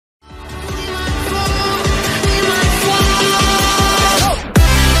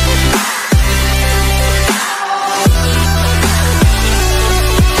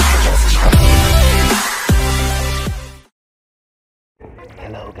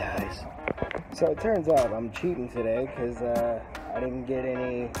guys. So it turns out I'm cheating today because I didn't get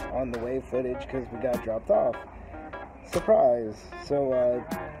any on the way footage because we got dropped off. Surprise. So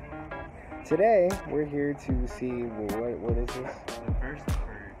today we're here to see, what is this? The First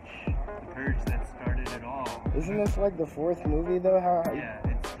Purge. The Purge that started it all. Isn't this like the fourth movie though? Yeah,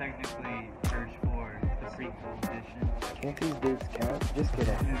 it's technically Purge 4, the prequel edition. Can't these dudes count? Just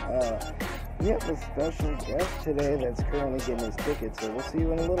kidding. We have a special guest today that's currently getting his ticket, so we'll see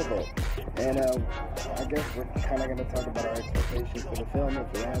you in a little bit. And I guess we're kind of going to talk about our expectations for the film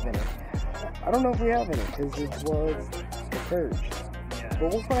if we have any. I don't know if we have any, because it's the Purge. Yeah.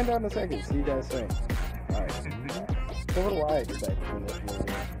 But we'll find out in a second. See you guys soon. Alright. So what do I expect from this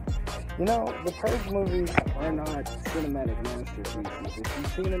movie? You know, the Purge movies are not cinematic masterpieces. If you've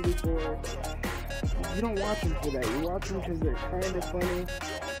seen them before, you don't watch them for that. You watch them because they're kind of funny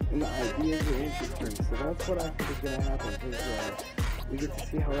and the ideas are interesting. So that's what I think is going to happen, because we get to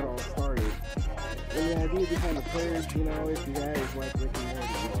see how it all started. And the idea behind the Purge, you know, if you guys like Rick and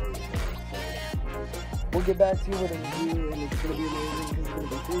Morty, you already know. So we'll get back to you with a review, and it's going to be amazing because there's going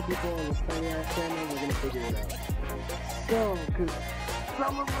to be 3 people on this tiny ass channel, and we're going to figure it out. So, because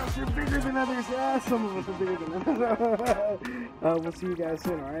some of us are bigger than others, some of us are bigger than others. We'll see you guys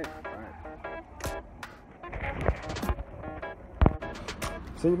soon, alright?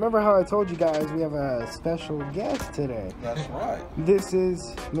 So you remember how I told you guys we have a special guest today? That's right. This is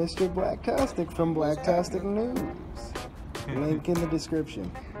Mr. Blacktastic from Blacktastic News. Link in the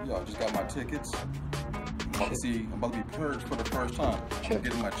description. Yo, I just got my tickets. I'm about to be purged for the first time. I'm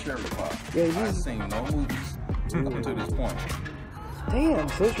getting my cherry pop. Yeah, I've seen no movies up until this point. Damn,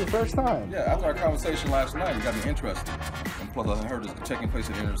 so it's your first time? Yeah, after our conversation last night, it got me interested. And plus, I heard it's taking place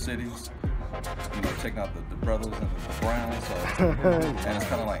in inner cities. You know, taking out the brothers and the Browns, and it's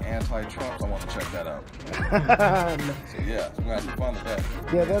kind of like anti-Trump, so I want to check that out. So yeah, we're going to have fun with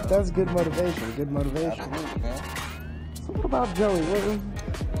that. Yeah, that's good motivation, Absolutely, man. So what about Joey?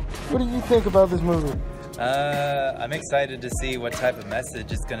 What do you think about this movie? I'm excited to see what type of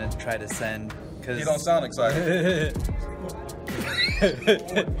message it's going to try to send. Cause You don't sound excited.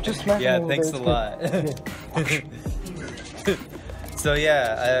 Just smack yeah, him thanks a lot. So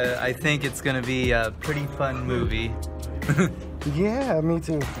yeah, I think it's gonna be a pretty fun movie. Yeah, me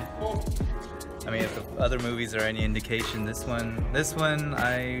too. I mean, if the other movies are any indication, this one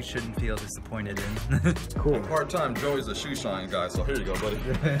I shouldn't feel disappointed in. Cool. Part-time Joey's a shoe shine guy, so here you go, buddy.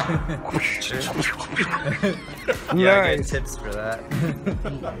 Yeah, I Nice. get tips for that.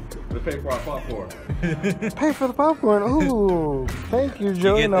 We pay for our popcorn. Pay for the popcorn. Ooh, thank you, You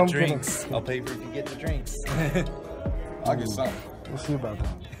Joey. get No, the I'm kidding. drinks. I'll pay for if you get the drinks. I'll get some. We'll see about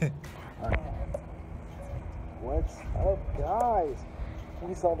that. Alright. What's up, guys?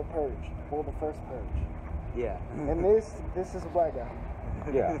 We saw the Purge. Well, the First Purge. Yeah. And this is a black guy.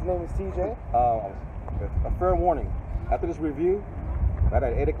 Yeah. His name is TJ. A fair warning. After this review, right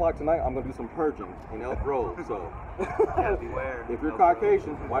at 8 o'clock tonight, I'm going to do some purging in Elk Grove. So, Yeah, beware. if you're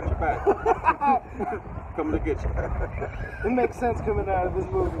Caucasian, watch your back. Coming to get you. It makes sense coming out of this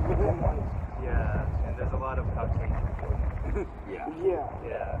movie. Yeah, and there's a lot of Caucasian. Yeah. Yeah.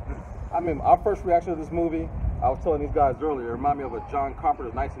 Yeah. I mean, our first reaction to this movie, I was telling these guys earlier, it reminded me of a John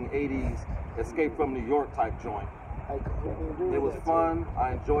Carpenter's 1980s Escape from New York type joint. I completely agree with It was that, fun.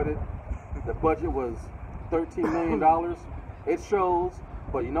 I enjoyed it. The budget was $13 million. It shows,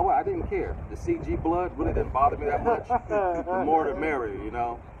 but you know what? I didn't care. The CG blood really didn't bother me that much. The more the merrier, you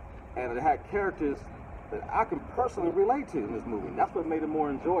know? And it had characters that I can personally relate to in this movie. And that's what made it more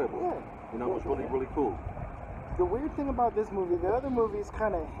enjoyable. Yeah. You know, it was really, really cool. The weird thing about this movie, the other movies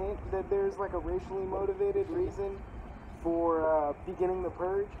kind of hint that there's like a racially motivated reason for beginning the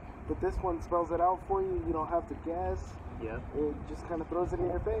Purge, but this one spells it out for you. You don't have to guess. Yep. It just kind of throws it in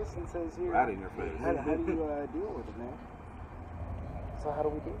your face and says, here, Right in your face. how do you deal with it, man? So how do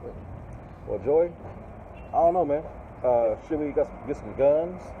we deal with it? Well, Joey, I don't know, man. Should we get some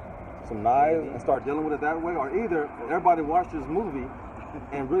guns, some knives, and start dealing with it that way? Or either everybody watch this movie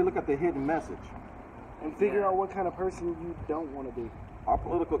and really look at the hidden message. And figure out what kind of person you don't want to be. Our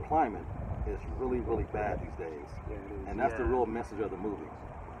political climate is really, really bad these days. Yeah, it is. And that's the Yeah. real message of the movie.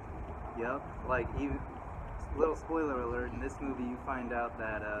 Yep. Like, little spoiler alert, in this movie you find out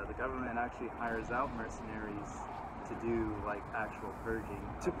that the government actually hires out mercenaries to do, like, actual purging.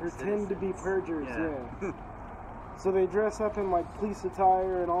 To of the pretend to be citizens. purgers, Yeah. yeah. So they dress up in like police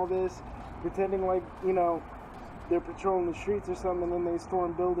attire and all this, pretending like, you know, they're patrolling the streets or something, and then they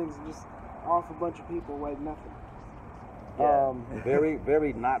storm buildings and just off a bunch of people like nothing. Yeah. Very,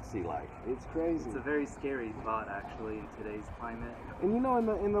 very Nazi-like. It's crazy. It's a very scary thought, actually, in today's climate. And you know,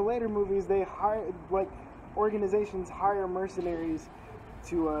 in the later movies, they hire, like, organizations hire mercenaries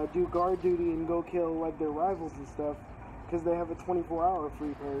to do guard duty and go kill like their rivals and stuff because they have a 24-hour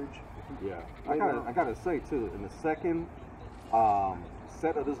free purge. Yeah, I gotta say too, in the second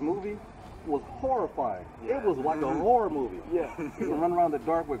set of this movie was horrifying. Yeah. It was like a horror movie. Yeah. You run around the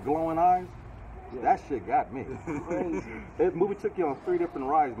dark with glowing eyes. Yeah. That shit got me. Crazy. The movie took you on 3 different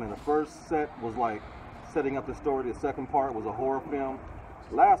rides, man. The first set was like setting up the story. The second part was a horror film.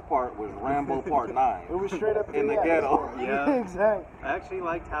 Last part was Rambo Part 9. It was straight up in the ghetto. Yeah. Exactly. I actually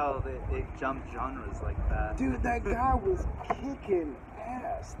liked how it jumped genres like that. Dude, that guy was kicking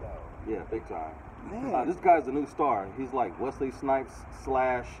ass though. Yeah, big time. Man. This guy's a new star. He's like Wesley Snipes /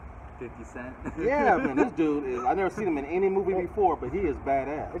 50 Cent. Yeah, man, this dude is. I've never seen him in any movie before, but he is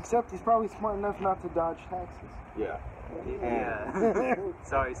badass. Except he's probably smart enough not to dodge taxes. Yeah. Yeah.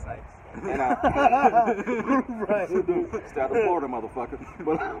 Sorry, Snipes. And Right. State of Florida, motherfucker.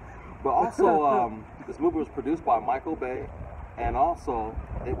 But also, this movie was produced by Michael Bay, and also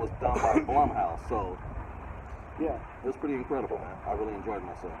it was done by Blumhouse. So Yeah, it was pretty incredible, man. I really enjoyed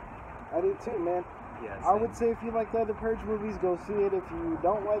myself. I did too, man. Yeah, I would say if you like the other Purge movies, go see it. If you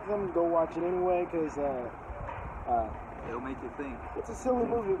don't like them, go watch it anyway, because it'll make you think. it's a silly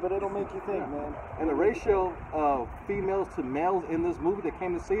movie, but it'll make you think, Yeah. man. And the ratio of females to males in this movie that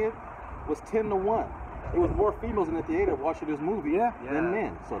came to see it was 10-1. It was more females in the theater watching this movie Yeah. than Yeah.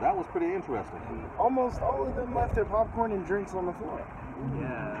 men. So that was pretty interesting. Almost all of them left their popcorn and drinks on the floor. A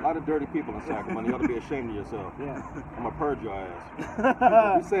Yeah. lot of dirty people in Sacramento. You ought to be ashamed of yourself. Yeah. I'm gonna purge your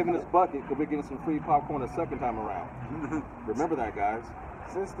ass. We're saving this bucket because we're getting some free popcorn a second time around. Remember that, guys.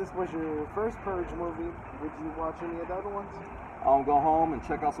 Since this was your first Purge movie, would you watch any of the other ones? I'll go home and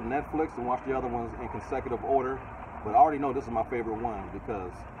check out some Netflix and watch the other ones in consecutive order. But I already know this is my favorite one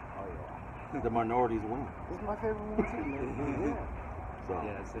because the minorities win. This is my favorite one too, man. Yeah. So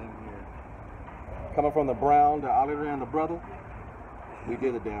Yeah, same here. coming from the Brown, the Oliver, and the brother, we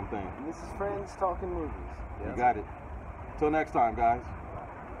did the damn thing. And this is Friends Talking Movies. You got it. Till next time, guys.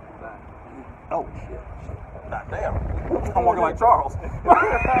 Bye. Oh shit! Not damn. I'm walking like Charles.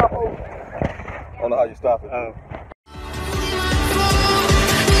 I don't know how you stop it.